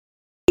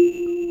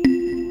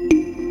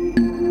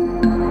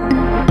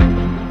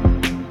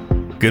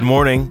Good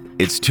morning.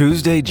 It's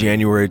Tuesday,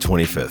 January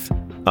 25th.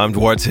 I'm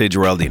Duarte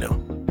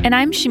Geraldino. And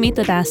I'm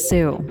Shamita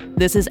Basu.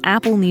 This is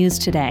Apple News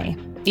Today.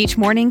 Each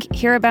morning,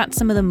 hear about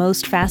some of the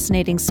most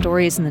fascinating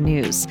stories in the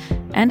news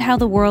and how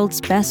the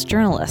world's best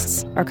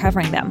journalists are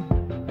covering them.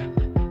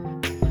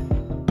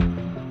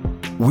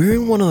 We're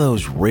in one of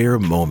those rare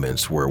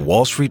moments where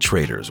Wall Street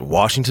traders,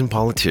 Washington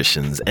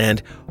politicians,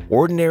 and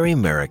ordinary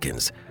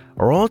Americans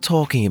are all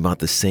talking about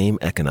the same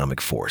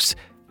economic force,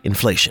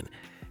 inflation.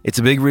 It's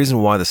a big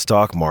reason why the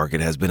stock market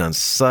has been on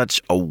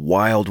such a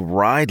wild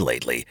ride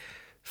lately.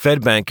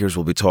 Fed bankers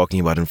will be talking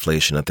about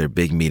inflation at their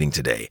big meeting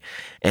today.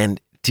 And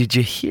did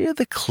you hear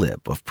the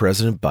clip of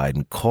President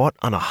Biden caught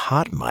on a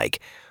hot mic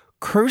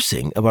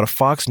cursing about a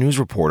Fox News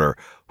reporter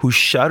who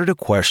shouted a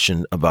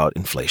question about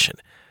inflation?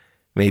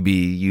 Maybe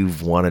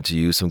you've wanted to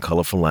use some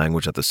colorful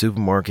language at the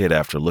supermarket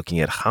after looking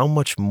at how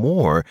much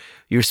more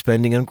you're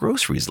spending on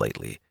groceries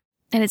lately.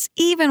 And it's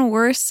even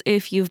worse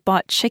if you've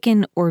bought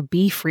chicken or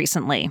beef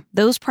recently.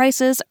 Those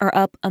prices are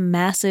up a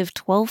massive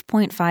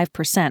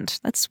 12.5%.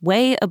 That's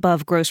way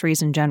above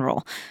groceries in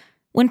general.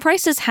 When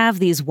prices have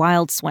these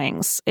wild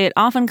swings, it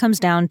often comes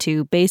down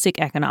to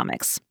basic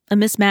economics, a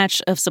mismatch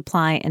of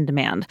supply and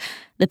demand.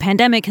 The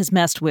pandemic has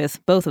messed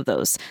with both of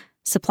those.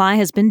 Supply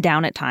has been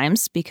down at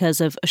times because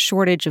of a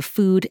shortage of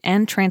food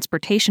and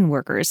transportation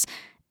workers,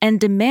 and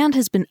demand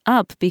has been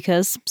up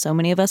because so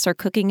many of us are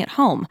cooking at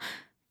home.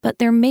 But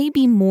there may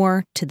be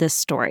more to this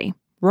story.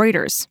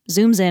 Reuters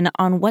zooms in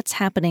on what's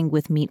happening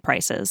with meat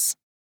prices.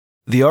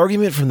 The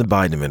argument from the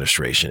Biden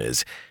administration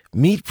is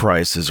meat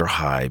prices are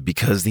high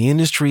because the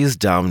industry is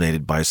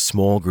dominated by a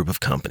small group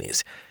of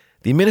companies.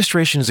 The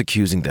administration is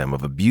accusing them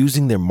of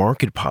abusing their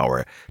market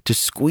power to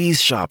squeeze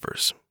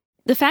shoppers.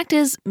 The fact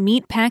is,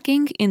 meat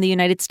packing in the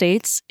United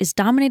States is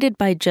dominated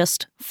by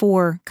just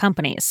 4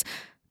 companies.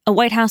 A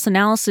White House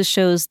analysis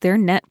shows their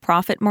net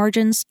profit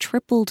margins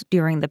tripled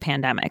during the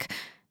pandemic.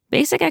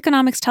 Basic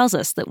economics tells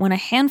us that when a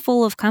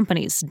handful of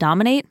companies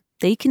dominate,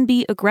 they can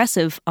be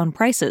aggressive on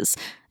prices.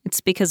 It's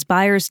because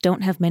buyers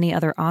don't have many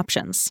other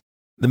options.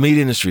 The meat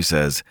industry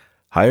says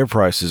higher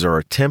prices are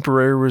a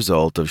temporary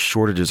result of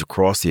shortages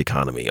across the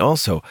economy.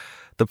 Also,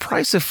 the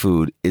price of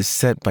food is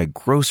set by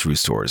grocery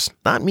stores,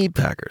 not meat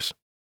packers.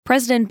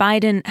 President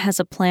Biden has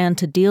a plan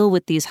to deal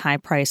with these high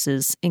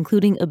prices,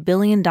 including $1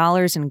 billion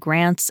in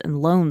grants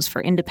and loans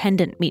for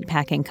independent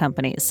meatpacking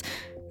companies.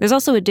 There's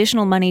also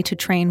additional money to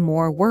train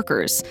more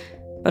workers.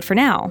 But for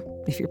now,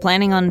 if you're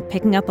planning on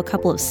picking up a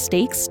couple of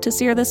steaks to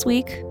sear this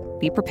week,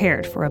 be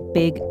prepared for a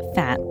big,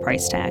 fat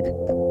price tag.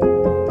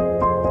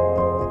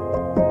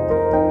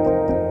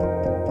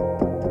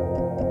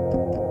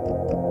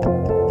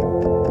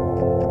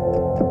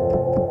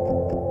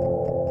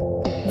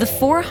 The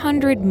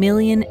 400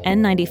 million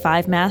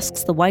N95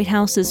 masks the White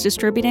House is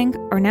distributing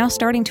are now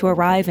starting to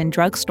arrive in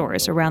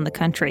drugstores around the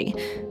country.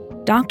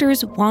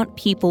 Doctors want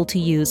people to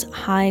use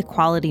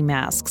high-quality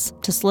masks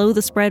to slow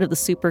the spread of the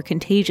super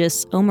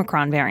contagious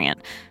Omicron variant.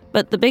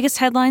 But the biggest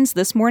headlines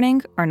this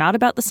morning are not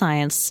about the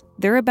science.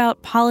 They're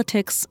about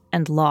politics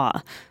and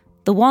law.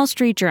 The Wall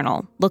Street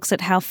Journal looks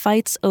at how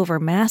fights over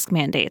mask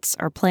mandates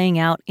are playing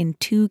out in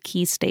 2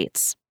 key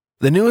states.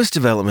 The newest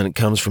development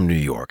comes from New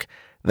York.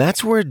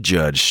 That's where a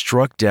judge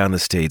struck down the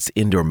state's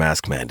indoor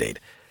mask mandate.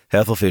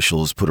 Health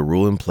officials put a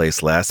rule in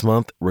place last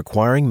month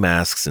requiring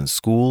masks in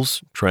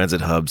schools,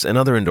 transit hubs, and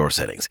other indoor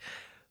settings.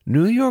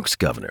 New York's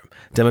governor,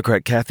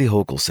 Democrat Kathy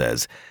Hochul,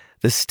 says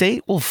the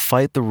state will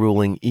fight the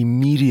ruling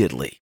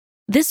immediately.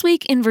 This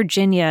week in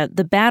Virginia,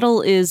 the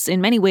battle is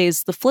in many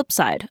ways the flip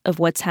side of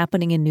what's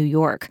happening in New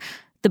York.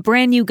 The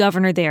brand new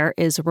governor there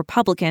is a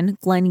Republican,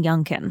 Glenn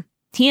Youngkin.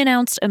 He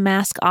announced a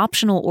mask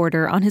optional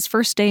order on his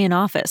first day in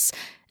office.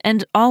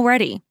 And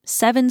already,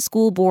 7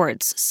 school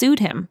boards sued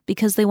him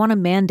because they want to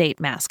mandate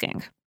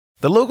masking.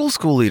 The local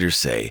school leaders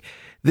say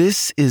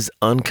this is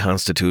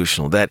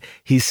unconstitutional, that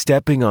he's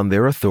stepping on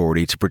their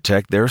authority to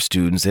protect their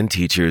students and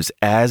teachers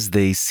as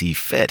they see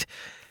fit.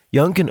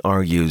 Youngkin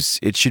argues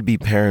it should be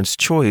parents'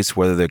 choice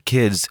whether their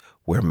kids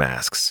wear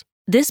masks.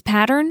 This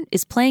pattern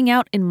is playing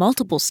out in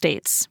multiple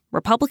states,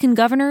 Republican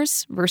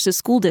governors versus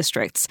school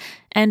districts,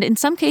 and in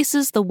some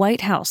cases, the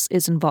White House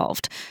is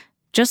involved.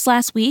 Just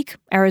last week,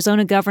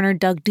 Arizona Governor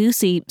Doug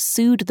Ducey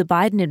sued the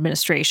Biden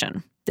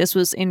administration. This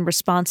was in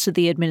response to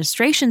the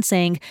administration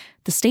saying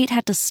the state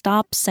had to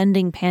stop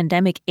sending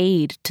pandemic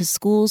aid to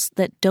schools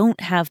that don't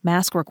have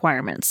mask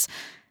requirements.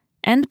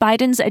 And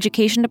Biden's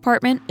education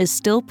department is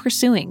still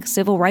pursuing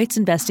civil rights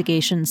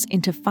investigations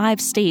into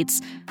 5 states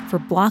for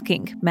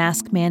blocking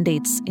mask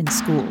mandates in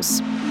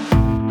schools.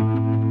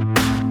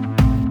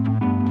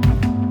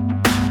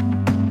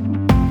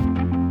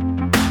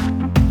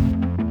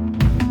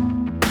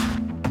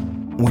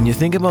 When you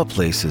think about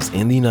places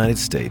in the United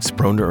States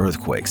prone to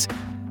earthquakes,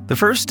 the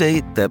first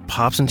state that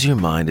pops into your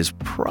mind is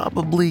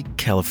probably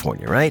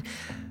California, right?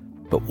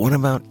 But what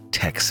about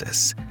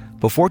Texas?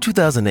 Before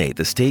 2008,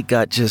 the state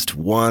got just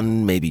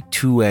 1, maybe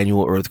 2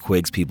 annual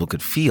earthquakes people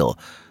could feel.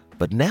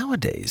 But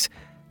nowadays,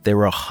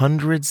 there are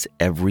hundreds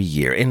every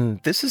year,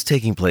 and this is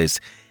taking place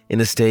in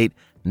a state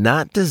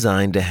not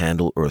designed to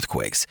handle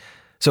earthquakes.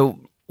 So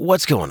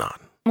what's going on?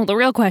 Well, the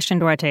real question,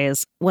 Duarte,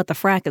 is what the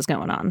frack is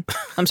going on.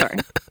 I'm sorry.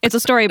 It's a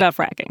story about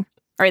fracking.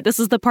 All right, this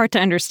is the part to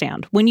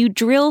understand. When you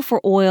drill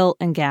for oil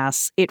and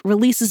gas, it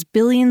releases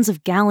billions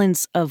of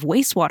gallons of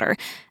wastewater.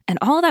 And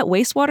all that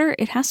wastewater,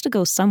 it has to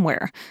go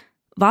somewhere.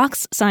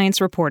 Vox science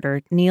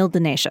reporter Neil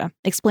Denesha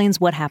explains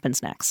what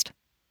happens next.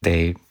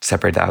 They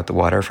separate out the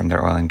water from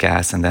their oil and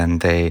gas, and then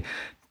they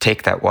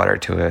take that water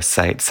to a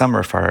site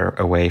somewhere far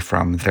away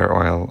from their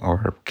oil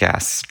or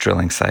gas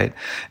drilling site,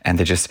 and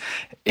they just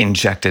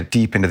inject it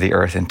deep into the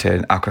earth, into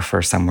an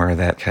aquifer somewhere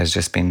that has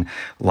just been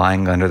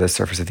lying under the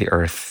surface of the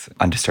earth,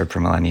 undisturbed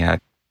for millennia.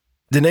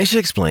 Denesha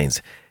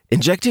explains,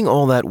 injecting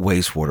all that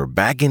wastewater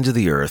back into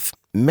the earth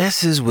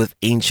messes with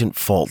ancient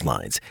fault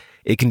lines.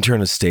 It can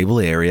turn a stable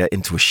area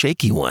into a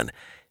shaky one.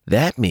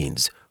 That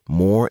means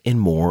more and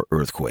more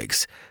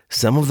earthquakes.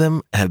 Some of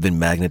them have been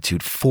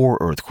magnitude 4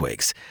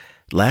 earthquakes.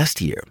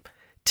 Last year,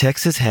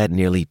 Texas had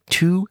nearly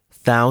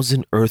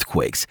 2,000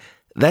 earthquakes.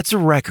 That's a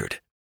record.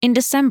 In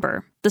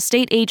December, the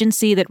state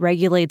agency that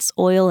regulates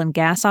oil and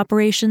gas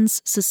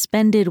operations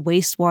suspended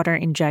wastewater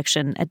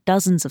injection at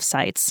dozens of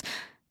sites.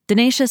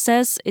 Denesha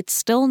says it's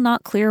still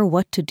not clear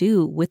what to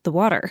do with the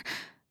water.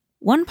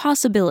 One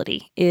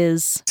possibility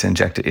is to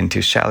inject it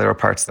into shallower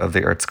parts of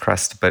the Earth's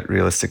crust, but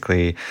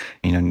realistically,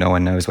 no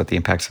one knows what the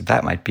impacts of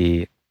that might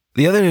be.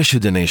 The other issue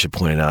Denesha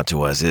pointed out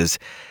to us is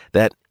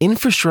that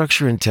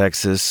infrastructure in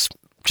Texas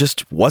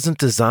just wasn't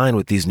designed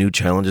with these new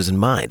challenges in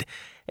mind,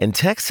 and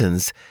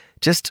Texans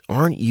just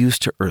aren't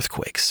used to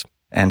earthquakes.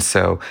 And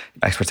so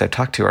experts I've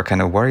talked to are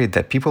kind of worried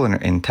that people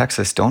in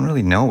Texas don't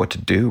really know what to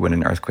do when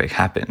an earthquake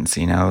happens.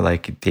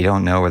 Like they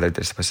don't know whether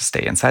they're supposed to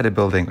stay inside a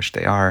building, which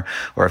they are,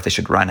 or if they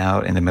should run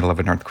out in the middle of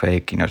an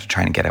earthquake, to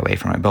try and get away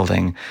from a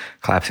building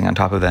collapsing on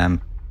top of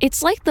them.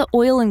 It's like the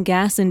oil and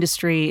gas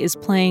industry is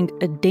playing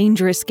a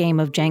dangerous game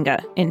of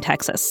Jenga in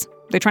Texas.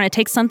 They're trying to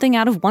take something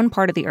out of one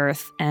part of the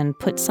earth and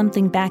put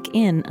something back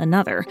in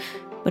another.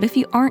 But if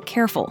you aren't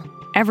careful,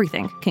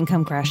 everything can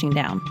come crashing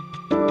down.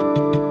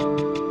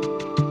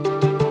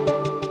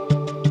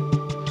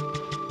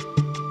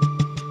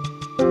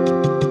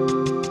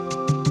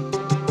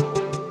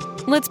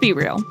 Let's be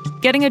real.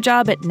 Getting a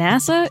job at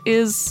NASA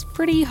is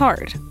pretty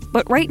hard.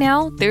 But right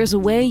now, there's a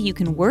way you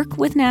can work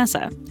with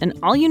NASA, and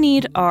all you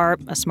need are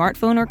a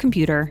smartphone or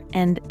computer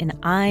and an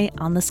eye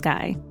on the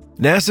sky.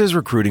 NASA is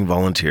recruiting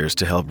volunteers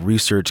to help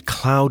research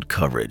cloud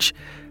coverage.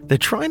 They're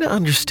trying to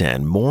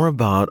understand more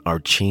about our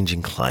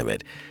changing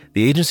climate.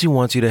 The agency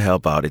wants you to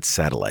help out its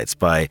satellites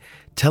by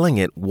telling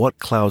it what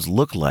clouds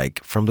look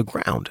like from the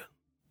ground.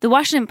 The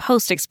Washington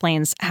Post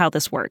explains how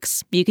this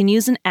works. You can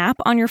use an app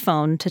on your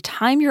phone to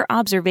time your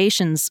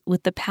observations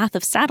with the path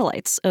of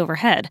satellites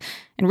overhead.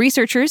 And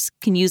researchers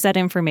can use that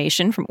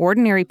information from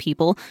ordinary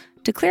people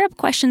to clear up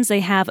questions they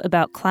have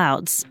about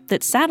clouds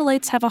that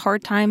satellites have a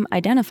hard time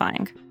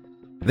identifying.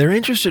 They're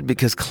interested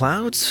because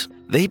clouds,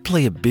 they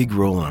play a big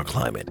role in our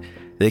climate.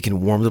 They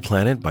can warm the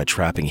planet by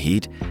trapping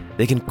heat.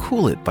 They can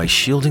cool it by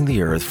shielding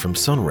the Earth from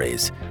sun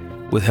rays.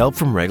 With help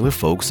from regular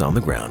folks on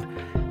the ground,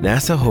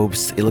 NASA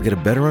hopes it'll get a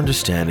better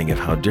understanding of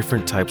how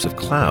different types of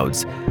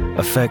clouds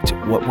affect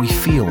what we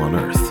feel on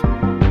Earth.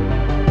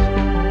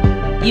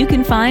 You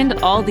can find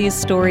all these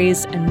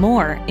stories and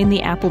more in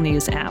the Apple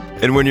News app.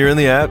 And when you're in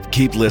the app,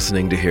 keep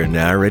listening to hear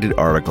narrated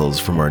articles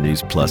from our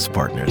News Plus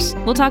partners.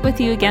 We'll talk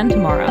with you again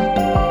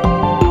tomorrow.